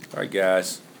All right,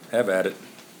 guys, have at it.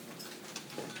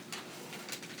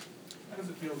 How does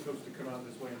it feel, Coach, to come out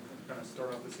this way and kind of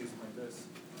start off the season like this?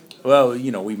 Well,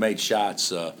 we made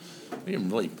shots. We didn't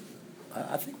really.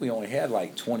 I think we only had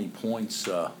like 20 points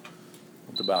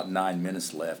with about 9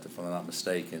 minutes left, if I'm not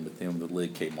mistaken. But then the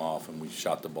lid came off, and we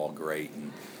shot the ball great.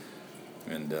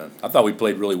 And I thought we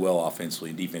played really well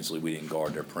offensively and defensively. We didn't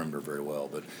guard their perimeter very well,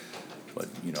 but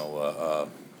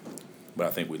I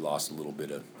think we lost a little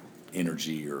bit of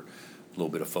energy or a little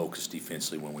bit of focus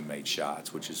defensively when we made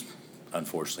shots, which is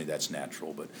unfortunately that's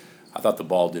natural. But I thought the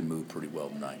ball did move pretty well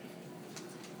tonight.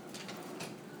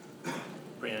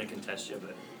 Brandon can test you,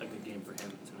 but a good game for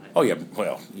him tonight. Oh yeah,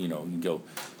 well, you can go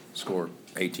score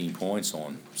 18 points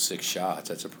on 6 shots.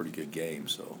 That's a pretty good game.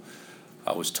 So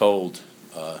I was told,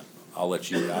 I'll let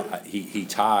you. He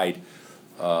tied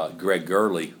Greg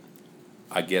Gurley,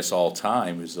 I guess all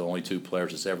time, is the only 2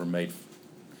 players that's ever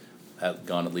have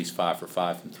gone at least 5 for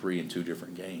 5 from 3 in 2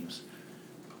 different games.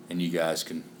 And you guys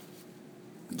can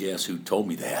guess who told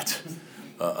me that,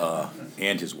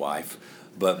 and his wife.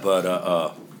 But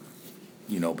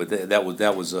he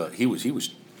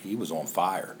was on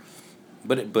fire.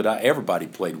 But everybody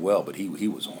played well, but he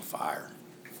was on fire.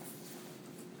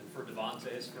 And for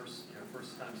Devontae, his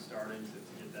first time starting to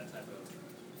get that type of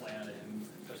play out of him,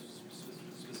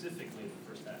 specifically the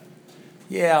first half.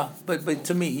 Yeah, but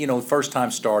to me, first time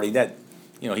starting that,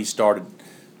 he started.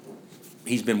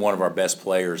 He's been one of our best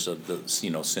players of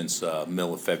since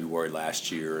middle of February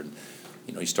last year, and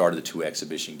he started the 2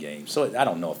 exhibition games. So I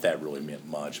don't know if that really meant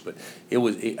much, but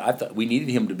I thought we needed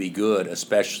him to be good,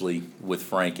 especially with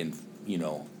Frank and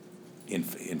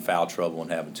in foul trouble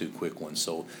and having 2 quick ones.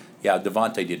 So yeah,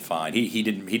 Devontae did fine. He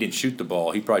didn't shoot the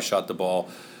ball. He probably shot the ball,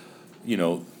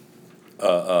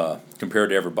 compared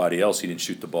to everybody else, he didn't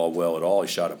shoot the ball well at all. He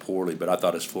shot it poorly, but I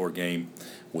thought his floor game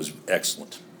was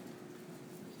excellent.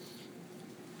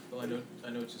 Well, I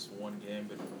know it's just one game,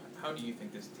 but how do you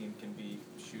think this team can be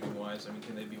shooting wise? I mean,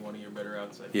 can they be one of your better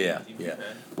outside teams you've had?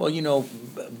 Well,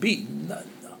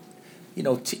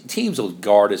 teams will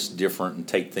guard us different and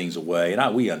take things away,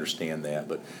 and we understand that.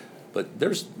 But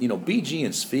there's BG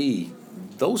and Svi,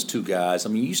 those 2 guys. I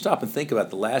mean, you stop and think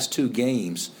about the last 2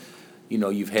 games.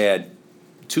 You've had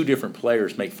 2 different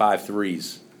players make 5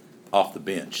 threes off the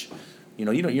bench.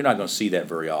 You're not going to see that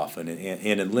very often,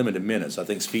 and in limited minutes. I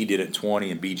think Svi did it in 20,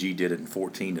 and BG did it in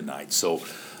 14 tonight. So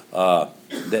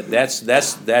that's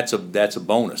a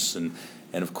bonus, and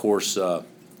of course,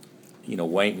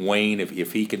 Wayne,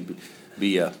 if he can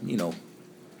be a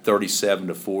 37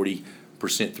 to 40%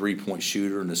 3-point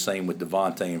shooter, and the same with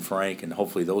Devontae and Frank, and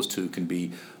hopefully those 2 can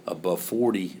be above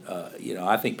 40.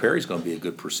 I think Perry's going to be a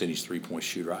good percentage 3-point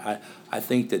shooter. I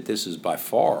think that this is by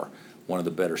far one of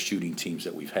the better shooting teams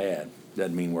that we've had.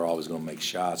 Doesn't mean we're always going to make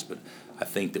shots, but I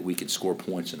think that we could score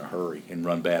points in a hurry and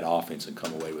run bad offense and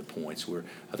come away with points.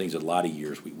 I think there's a lot of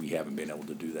years we haven't been able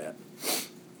to do that.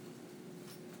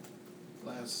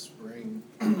 Last spring,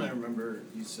 I remember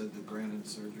you said the Brandon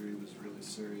surgery was really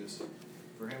serious.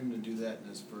 For him to do that in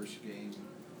his first game,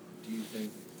 do you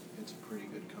think it's a pretty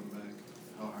good comeback?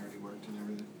 How hard he worked and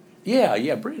everything?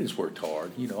 Yeah, Brandon's worked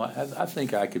hard. I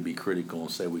think I could be critical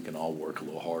and say we can all work a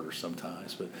little harder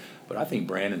sometimes, but I think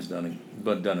Brandon's done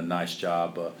a nice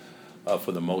job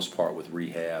for the most part with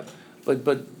rehab.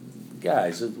 But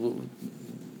guys,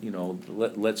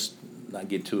 let's not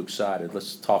get too excited.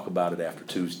 Let's talk about it after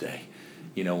Tuesday.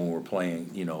 When we're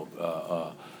playing,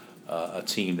 a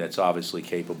team that's obviously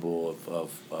capable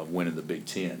of winning the Big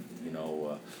Ten.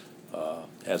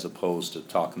 As opposed to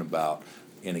talking about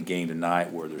in a game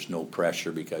tonight where there's no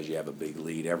pressure because you have a big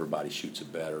lead, everybody shoots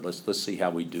it better. Let's see how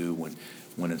we do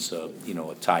when it's a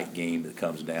tight game that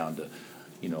comes down to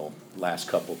last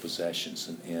couple of possessions,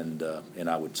 and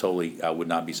I would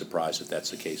not be surprised if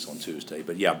that's the case on Tuesday.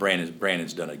 But yeah,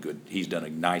 Brandon's done a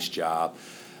nice job.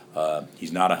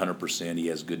 He's not 100%. He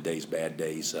has good days, bad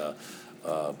days,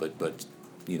 but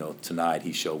tonight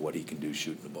he showed what he can do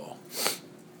shooting the ball.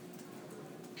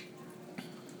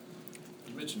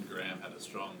 You mentioned Graham had a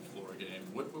strong floor game.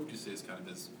 What would you say is kind of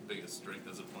his biggest strength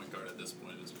as a point guard at this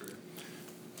point in his career?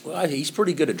 Well, he's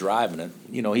pretty good at driving it.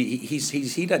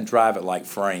 He doesn't drive it like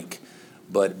Frank,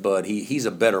 but he's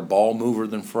a better ball mover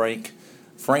than Frank.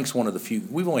 Frank's one of the few.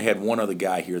 We've only had one other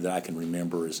guy here that I can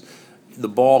remember is the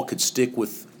ball could stick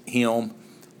with him,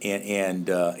 and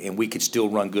we could still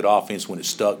run good offense when it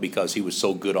stuck because he was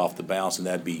so good off the bounce, and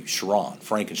that'd be Sharon.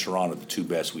 Frank and Sharon are the 2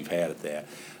 best we've had at that.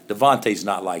 Devontae's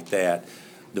not like that.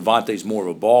 Devontae's more of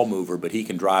a ball mover, but he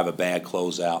can drive a bad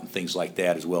closeout and things like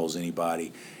that as well as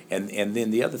anybody. And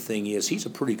then the other thing is he's a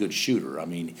pretty good shooter. I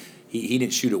mean, he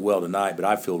didn't shoot it well tonight, but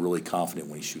I feel really confident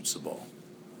when he shoots the ball.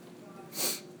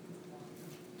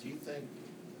 Do you think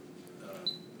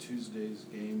Tuesday's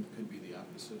game could be the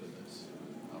opposite of this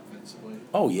offensively?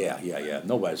 Oh, yeah.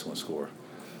 Nobody's going to score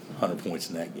 100 points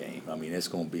in that game. I mean, it's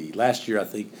going to be – last year, I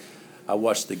think I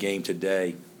watched the game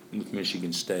today with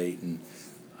Michigan State, and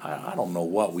I don't know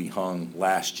what we hung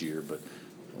last year, but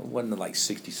wasn't it like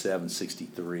 67,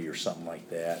 63 or something like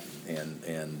that?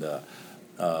 And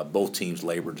both teams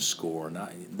labored to score, and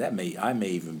I may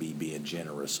even be being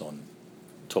generous on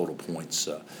total points.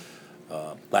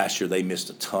 Last year they missed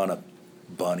a ton of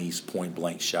bunnies, point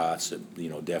blank shots that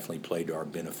definitely played to our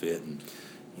benefit, and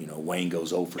Wayne goes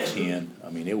 0 for 10. I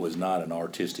mean, it was not an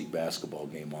artistic basketball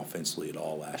game offensively at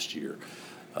all last year.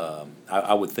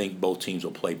 I would think both teams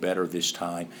will play better this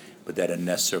time, but that doesn't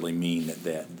necessarily mean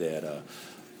that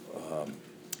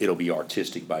it'll be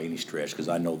artistic by any stretch, because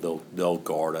I know they'll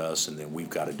guard us, and then we've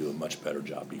got to do a much better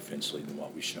job defensively than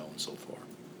what we've shown so far.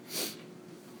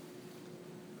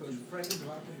 Coach, Frank and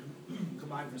Devontae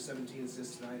combined for 17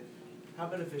 assists tonight. How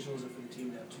beneficial is it for the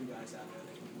team to have two guys out there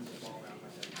that can move the ball around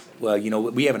like that?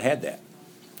 Well, we haven't had that.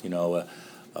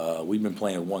 We've been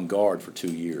playing one guard for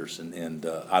 2 years, and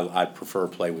I prefer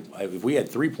play with. If we had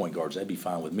 3-point guards, that'd be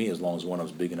fine with me, as long as one of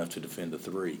them's big enough to defend the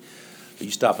three. But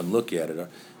you stop and look at it.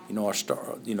 Our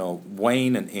star,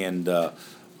 Wayne and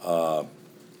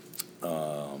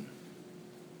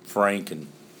Frank and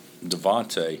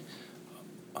Devontae.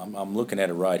 I'm looking at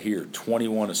it right here.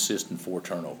 21 assists and 4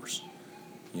 turnovers.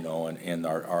 And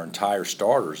our entire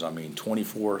starters. I mean,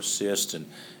 24 assists and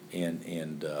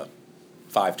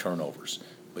 5 turnovers.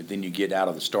 But then you get out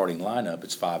of the starting lineup,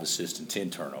 it's 5 assists and 10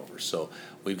 turnovers. So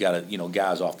we've got to,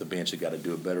 guys off the bench have got to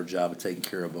do a better job of taking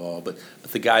care of the ball. But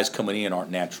the guys coming in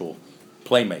aren't natural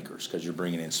playmakers, because you're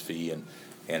bringing in Svi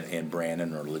and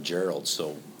Brandon or LeGerald.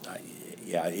 So,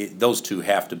 those two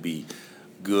have to be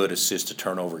good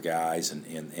assist-to-turnover guys,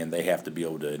 and they have to be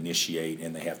able to initiate,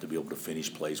 and they have to be able to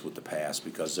finish plays with the pass,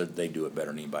 because they do it better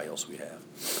than anybody else we have.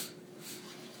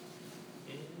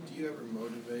 Do you ever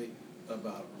motivate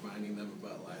about reminding them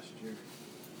about last year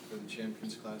for the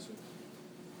Champions Classic?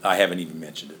 I haven't even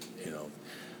mentioned it, One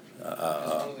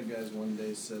of the guys one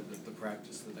day said that the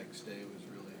practice the next day was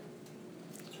really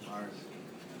hard.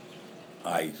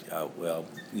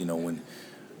 When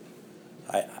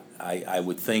I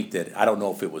would think that, I don't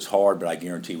know if it was hard, but I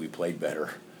guarantee we played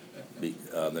better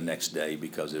the next day,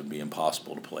 because it would be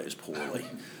impossible to play as poorly.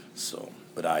 So,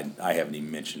 but I haven't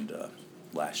even mentioned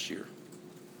last year.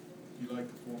 You like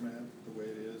the format, the way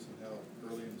it is, and how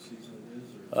early in the season it is?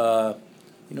 Or?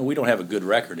 We don't have a good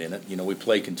record in it. We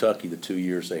played Kentucky the 2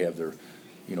 years they have their,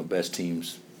 best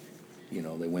teams. They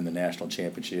win the national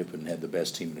championship and had the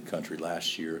best team in the country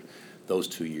last year, those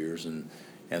 2 years, and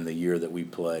the year that we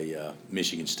play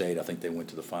Michigan State, I think they went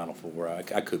to the Final Four. I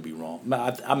could be wrong.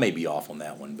 I may be off on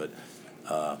that one, but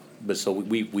so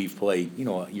we've played.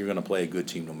 You're going to play a good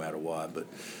team no matter what, but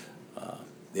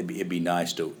it'd be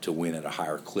nice to win at a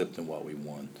higher clip than what we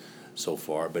won so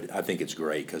far. But I think it's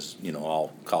great, because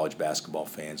all college basketball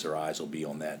fans, their eyes will be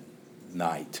on that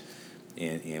night,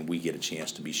 and we get a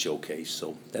chance to be showcased.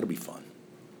 So that'll be fun.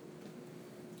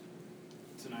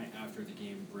 Tonight after the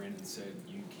game, Brandon said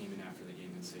you came in after the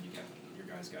game and said your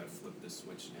guys got to flip the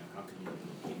switch now. How can you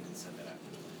came in and said that after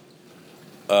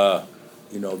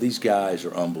the game? These guys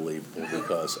are unbelievable,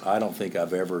 because I don't think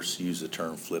I've ever used the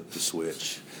term "flip the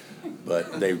switch,"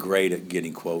 but they're great at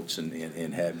getting quotes and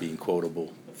being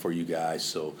quotable for you guys.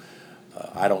 So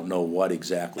I don't know what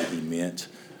exactly he meant,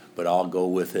 but I'll go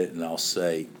with it, and I'll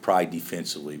say probably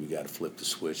defensively we got to flip the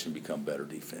switch and become better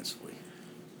defensively.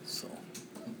 So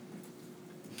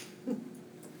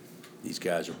these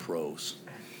guys are pros.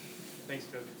 Thanks,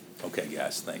 Coach. Okay,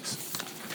 guys, thanks.